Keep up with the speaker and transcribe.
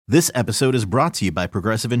This episode is brought to you by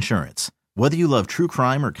Progressive Insurance. Whether you love true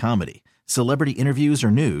crime or comedy, celebrity interviews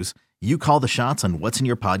or news, you call the shots on what's in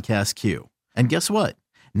your podcast queue. And guess what?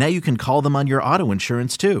 Now you can call them on your auto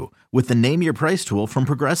insurance too with the Name Your Price tool from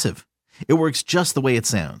Progressive. It works just the way it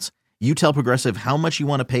sounds. You tell Progressive how much you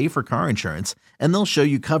want to pay for car insurance, and they'll show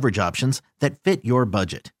you coverage options that fit your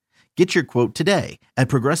budget. Get your quote today at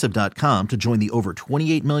Progressive.com to join the over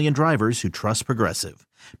 28 million drivers who trust Progressive.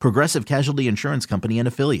 Progressive Casualty Insurance Company and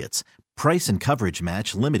Affiliates. Price and coverage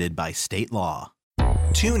match limited by state law.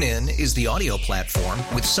 TuneIn is the audio platform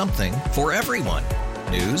with something for everyone.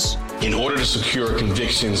 News. In order to secure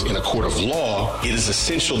convictions in a court of law, it is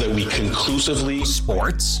essential that we conclusively.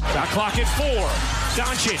 Sports. Shot clock at 4.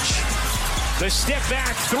 Doncic. The step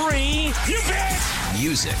back 3. You bet.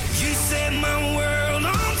 Music. You set my world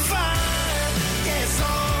on fire. Yes,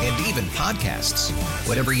 and even podcasts.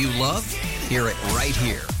 Whatever you love, hear it right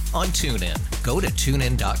here on TuneIn. Go to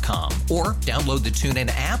TuneIn.com or download the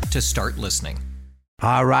TuneIn app to start listening.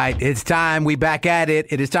 All right, it's time. We back at it.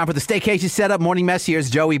 It is time for the Staycation setup. Morning mess. Here's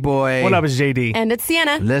Joey Boy. What up, it's JD. And it's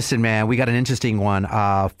Sienna. Listen, man, we got an interesting one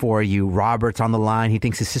for you. Robert's on the line. He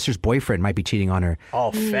thinks his sister's boyfriend might be cheating on her.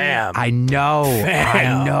 Oh, fam. I know.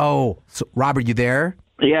 Fam. I know. So, Robert, you there?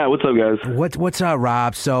 Yeah, what's up, guys? What's up,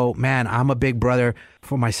 Rob? So, man, I'm a big brother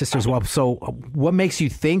for my sister as well. So, what makes you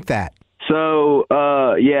think that? So,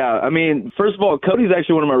 yeah, I mean, first of all, Cody's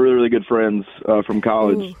actually one of my really, really good friends from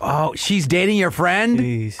college. Oh, she's dating your friend?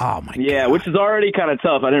 Jeez. Oh, my God. Yeah, which is already kind of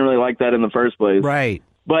tough. I didn't really like that in the first place. Right.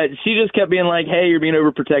 But she just kept being like, hey, you're being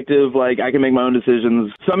overprotective. Like, I can make my own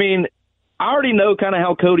decisions. So, I mean, I already know kind of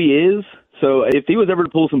how Cody is. So if he was ever to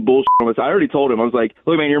pull some bullshit on us, I already told him. I was like,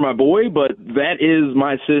 look, man, you're my boy, but that is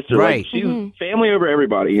my sister. Right. Like, she's family over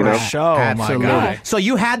everybody, you know? Show, Absolutely. my guy. So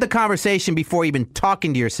you had the conversation before even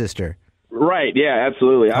talking to your sister? Right, yeah,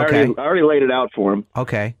 absolutely. I already laid it out for him.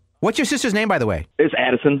 Okay. What's your sister's name, by the way? It's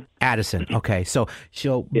Addison. Addison. Okay. So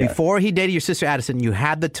Yeah. before he dated your sister Addison, you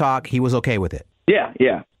had the talk. He was okay with it. Yeah,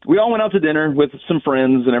 yeah. We all went out to dinner with some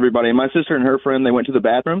friends and everybody. And my sister and her friend, they went to the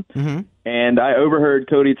bathroom. Mm-hmm. And I overheard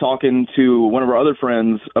Cody talking to one of our other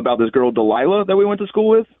friends about this girl, Delilah, that we went to school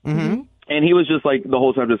with. Mm-hmm. And he was just like, the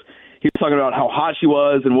whole time, he was talking about how hot she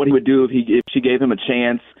was and what he would do if she gave him a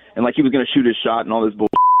chance. And like he was going to shoot his shot and all this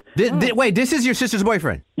bullshit. Wait, this is your sister's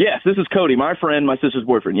boyfriend? Yes, this is Cody, my friend, my sister's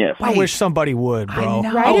boyfriend, yes. I wish somebody would, bro. I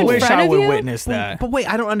know. Right in wish front I of would you? witness that. But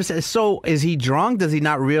wait, I don't understand. So is he drunk? Does he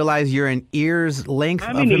not realize you're an ear's length I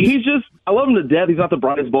of mean, him? he's just, I love him to death. He's not the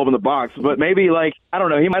brightest bulb in the box, but maybe, like, I don't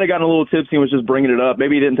know. He might have gotten a little tipsy and was just bringing it up.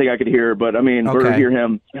 Maybe he didn't think I could hear, but I mean, or Okay. hear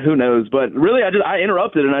him. Who knows? But really, I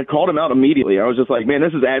interrupted and I called him out immediately. I was just like, man,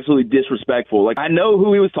 this is absolutely disrespectful. Like, I know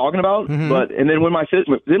who he was talking about, and then when my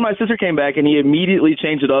sister came back and he immediately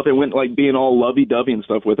changed it up and went like being all lovey-dovey and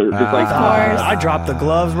stuff with her. Just like, course. I dropped the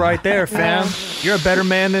gloves right there, fam. You're a better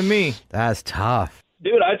man than me. That's tough.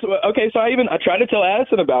 dude, so I tried to tell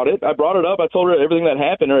Addison about it. I brought it up. I told her everything that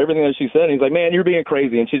happened or everything that she said. And he's like, man, you're being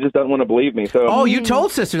crazy. And she just doesn't want to believe me. So Oh, you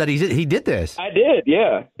told sister that he did this. I did,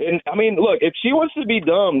 yeah. And I mean, look, if she wants to be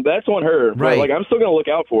dumb, that's on her. Right. But, like, I'm still going to look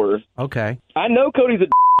out for her. Okay. I know Cody's a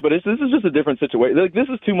but this is just a different situation. Like, this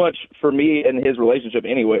is too much for me and his relationship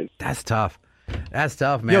anyways. That's tough. That's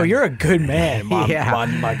tough, man. Yo, you're a good man, my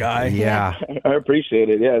guy. Yeah. I appreciate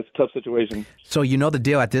it. Yeah, it's a tough situation. So you know the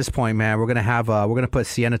deal at this point, man. We're gonna put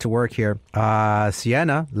Sienna to work here.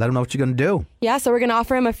 Sienna, let him know what you're gonna do. Yeah, so we're going to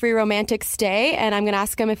offer him a free romantic stay, and I'm going to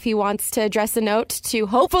ask him if he wants to address a note to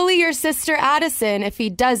hopefully your sister Addison. If he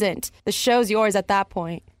doesn't, the show's yours at that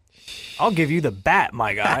point. I'll give you the bat,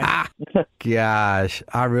 my guy. Gosh,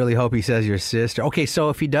 I really hope he says your sister. Okay, so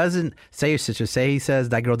if he doesn't say your sister, say he says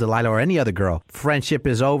that girl Delilah or any other girl, friendship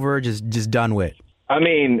is over, just done with. I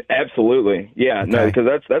mean, absolutely. Yeah, no, because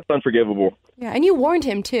that's unforgivable. Yeah, and you warned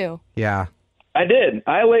him, too. Yeah. I did.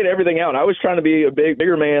 I laid everything out. I was trying to be a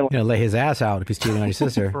bigger man. You know, lay his ass out if he's cheating on your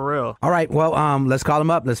sister. For real. All right, well, let's call him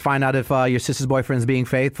up. Let's find out if your sister's boyfriend's being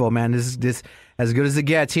faithful, man. This as good as it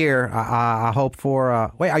gets here. I hope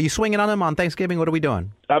for... wait, are you swinging on him on Thanksgiving? What are we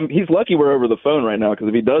doing? He's lucky we're over the phone right now, because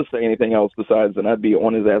if he does say anything else besides, then I'd be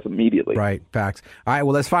on his ass immediately. Right, facts. All right,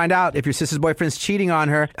 well, let's find out if your sister's boyfriend's cheating on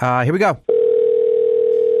her. Here we go.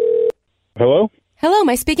 Hello? Hello, am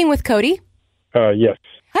I speaking with Cody? Yes.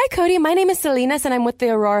 Hi, Cody. My name is Salinas, and I'm with the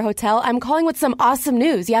Aurora Hotel. I'm calling with some awesome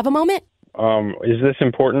news. You have a moment? Is this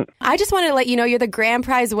important? I just wanted to let you know you're the grand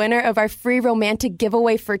prize winner of our free romantic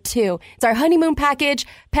giveaway for two. It's our honeymoon package,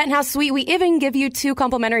 penthouse suite. We even give you 2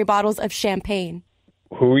 complimentary bottles of champagne.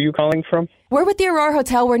 Who are you calling from? We're with the Aurora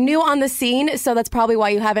Hotel. We're new on the scene, so that's probably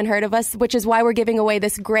why you haven't heard of us, which is why we're giving away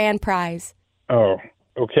this grand prize. Oh,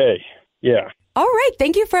 okay. Yeah. All right.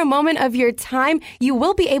 Thank you for a moment of your time. You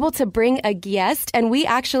will be able to bring a guest, and we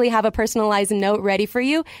actually have a personalized note ready for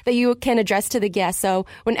you that you can address to the guest. So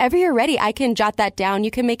whenever you're ready, I can jot that down.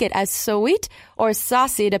 You can make it as sweet or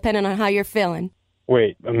saucy, depending on how you're feeling.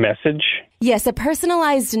 Wait, a message? Yes, a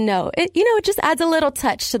personalized note. It just adds a little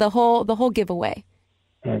touch to the whole giveaway.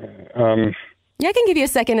 Yeah, I can give you a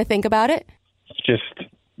second to think about it. Just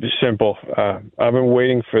simple. I've been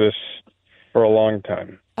waiting for this for a long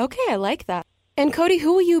time. Okay, I like that. And Cody,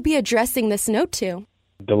 who will you be addressing this note to?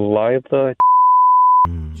 Delilah.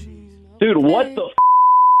 Dude, what the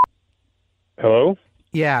Hello?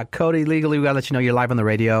 Yeah, Cody, legally, we got to let you know you're live on the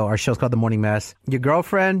radio. Our show's called The Morning Mess. Your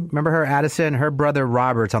girlfriend, remember her, Addison? Her brother,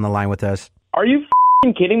 Robert's on the line with us. Are you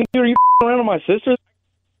kidding me? Are you around with my sister?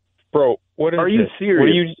 Bro, what is Are you this?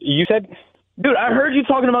 serious? What you said? Dude, I heard you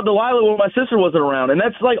talking about Delilah when my sister wasn't around, and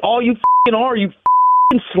that's like all you are. You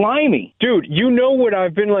slimy. Dude, you know what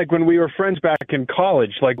I've been like when we were friends back in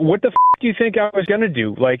college. Like, what the do you think I was going to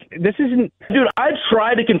do? Like, this isn't... Dude, I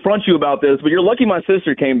tried to confront you about this, but you're lucky my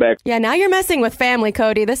sister came back. Yeah, now you're messing with family,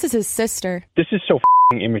 Cody. This is his sister. This is so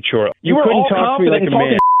immature. You were couldn't all talk to me like confident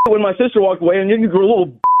a man. when my sister walked away, and then you were a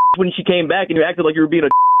little when she came back, and you acted like you were being a...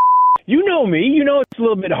 You know me. You know it's a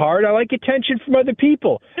little bit hard. I like attention from other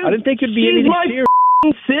people. Dude, I didn't think it'd be she's anything my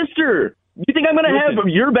serious. sister. You think I'm going to have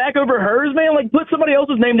your back over hers, man? Like, put somebody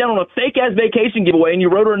else's name down on a fake-ass vacation giveaway, and you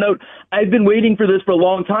wrote her a note. I've been waiting for this for a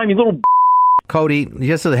long time, you little... Cody,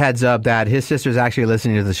 just a heads up that his sister's actually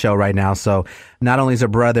listening to the show right now. So not only is her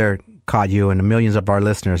brother caught you and the millions of our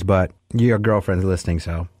listeners, but your girlfriend's listening.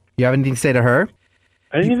 So you have anything to say to her?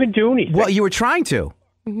 I didn't even do anything. Well, you were trying to.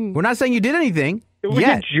 Mm-hmm. We're not saying you did anything. It was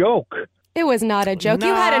a joke. It was not a joke.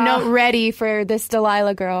 You had a note ready for this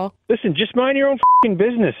Delilah girl. Listen, just mind your own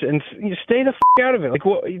business and stay the out of it. Like,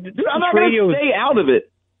 what? Dude, I'm not going to stay out of it.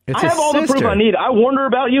 I have all the proof I need. I warned her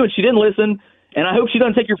about you, and she didn't listen. And I hope she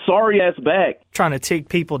doesn't take your sorry ass back. Trying to take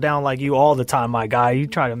people down like you all the time, my guy. You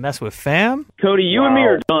trying to mess with fam? Cody, you and me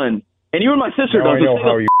are done. And you and my sister done. So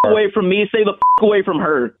stay the away from me. Stay the away from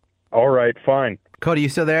her. All right, fine. Cody, you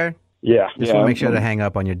still there? Yeah. Just want to make sure to hang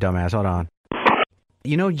up on your dumb ass. Hold on.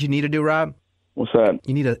 You know what you need to do, Rob? What's that?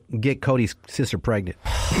 You need to get Cody's sister pregnant.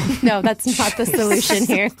 No, that's not the solution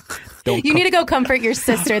here. You need to go comfort your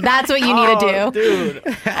sister. That's what you need to do.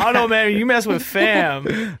 Dude, I don't know, man. You mess with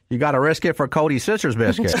fam. You got to risk it for Cody's sister's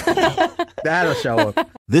biscuit. That'll show up.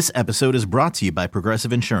 This episode is brought to you by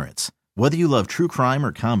Progressive Insurance. Whether you love true crime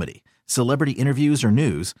or comedy, celebrity interviews or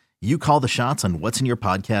news, you call the shots on what's in your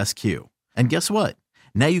podcast queue. And guess what?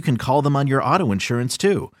 Now you can call them on your auto insurance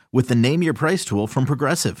too with the Name Your Price tool from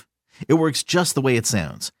Progressive. It works just the way it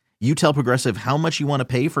sounds. You tell Progressive how much you want to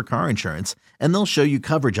pay for car insurance, and they'll show you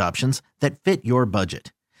coverage options that fit your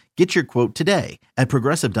budget. Get your quote today at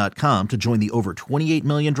Progressive.com to join the over 28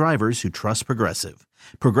 million drivers who trust Progressive.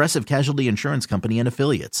 Progressive Casualty Insurance Company and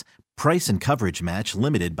Affiliates. Price and coverage match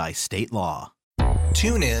limited by state law.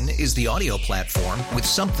 TuneIn is the audio platform with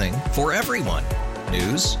something for everyone.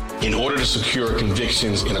 News. In order to secure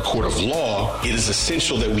convictions in a court of law, it is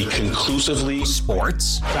essential that we conclusively...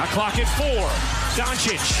 Sports. Shot clock at 4.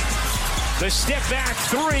 Doncic. The step back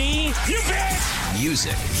 3. You bet.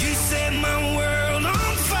 Music. You set my world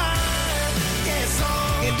on fire. Yes,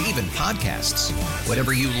 and even podcasts.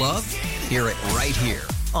 Whatever you love, hear it right here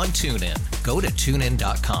on TuneIn. Go to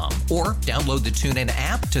TuneIn.com or download the TuneIn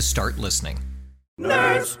app to start listening.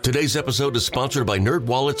 Nerds. Today's episode is sponsored by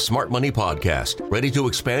NerdWallet's Smart Money Podcast. Ready to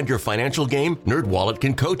expand your financial game? NerdWallet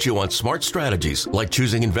can coach you on smart strategies like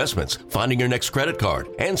choosing investments, finding your next credit card,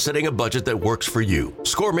 and setting a budget that works for you.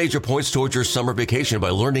 Score major points towards your summer vacation by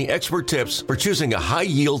learning expert tips for choosing a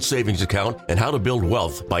high-yield savings account and how to build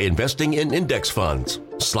wealth by investing in index funds.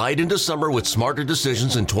 Slide into summer with smarter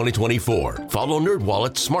decisions in 2024. Follow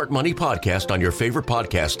NerdWallet's Smart Money Podcast on your favorite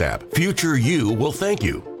podcast app. Future you will thank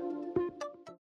you.